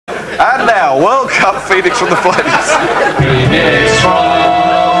And now, World Cup Phoenix from the Flames. Phoenix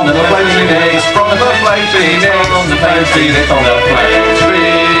from the Flames, Phoenix from the Flames, Phoenix from the Flames, Phoenix from the Flames,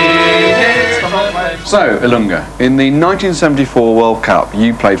 Phoenix from the Flames. So, Ilunga, in the 1974 World Cup,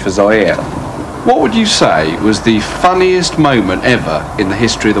 you played for Zaire. What would you say was the funniest moment ever in the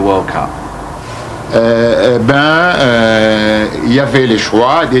history of the World Cup? Il y avait le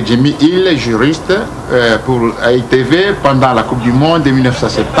choix de Jimmy Hill, juriste, pour ITV pendant la Coupe du Monde de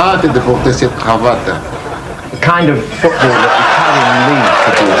 1970 de porter cette cravate. The kind of football that Italian league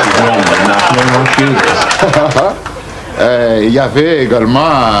produces normally, national shooters. Il y avait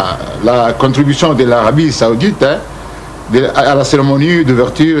également la contribution de l'Arabie Saoudite à la cérémonie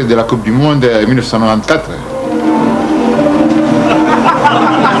d'ouverture de la Coupe du Monde 1994.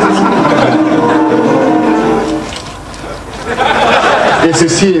 Et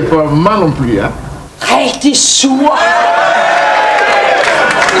ceci est pas mal non plus, hein? Richtig sur!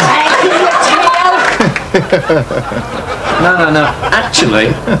 No.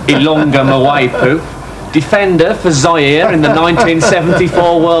 Actually, Ilunga Mwepu, defender for Zaire in the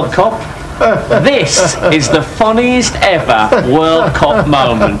 1974 World Cup. This is the funniest ever World Cup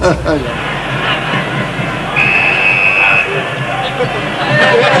moment.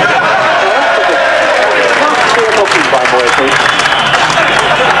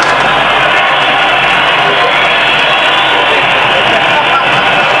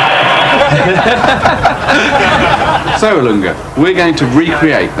 So, Ilunga, we're going to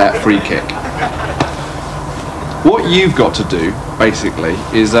recreate that free kick. What you've got to do, basically,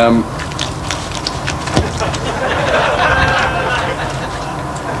 is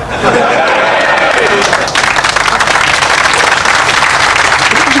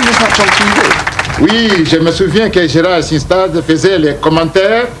Oui, je me souviens que Gérard Sinstad faisait les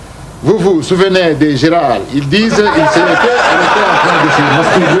commentaires. Vous vous souvenez de Gérard? Ils disent qu'il était en train de se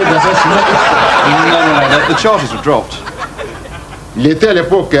masturber dans un cinéma. No, the charges were dropped. Il était à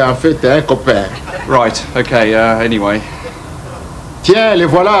l'époque en fait un copain. Right, okay, anyway. Tiens, les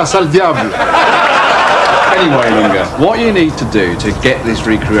voilà, sale diable. Anyway, Ilunga, what you need to do to get this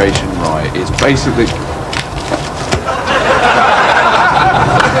recreation right is basically...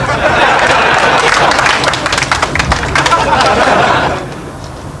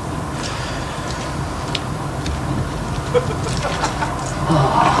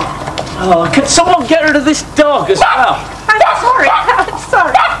 Oh, can someone get rid of this dog as well? I'm sorry. Come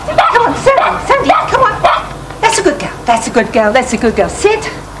on, Sandy, come on. That's a good girl. That's a good girl. That's a good girl.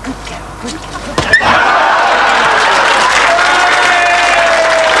 Sit. Good girl. Good girl.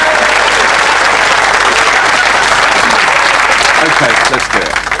 Okay, let's do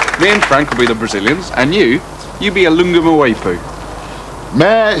it. Me and Frank will be the Brazilians, and you be Ilunga Mwepu.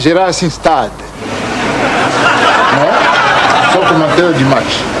 Mais Gérard Sinstad. Non? Son commentaire du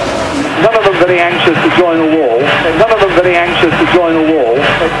match. None of them very anxious to join a wall. None of them very anxious to join a wall.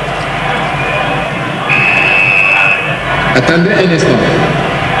 Attendez un instant.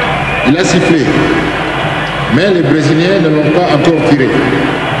 Il a sifflé. Mais les Brésiliens ne l'ont pas encore tiré.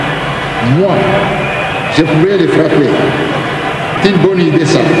 Moi, je pourrais les frapper. C'est une bonne idée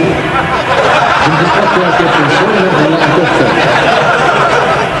ça. Je ne veux pas faire quelque chose, mais on l'a encore fait.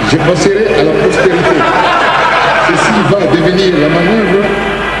 Je passerai à la postérité. Ceci va devenir la manœuvre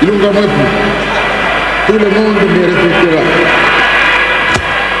Ilunga Mwepu. Tout le monde me respectera.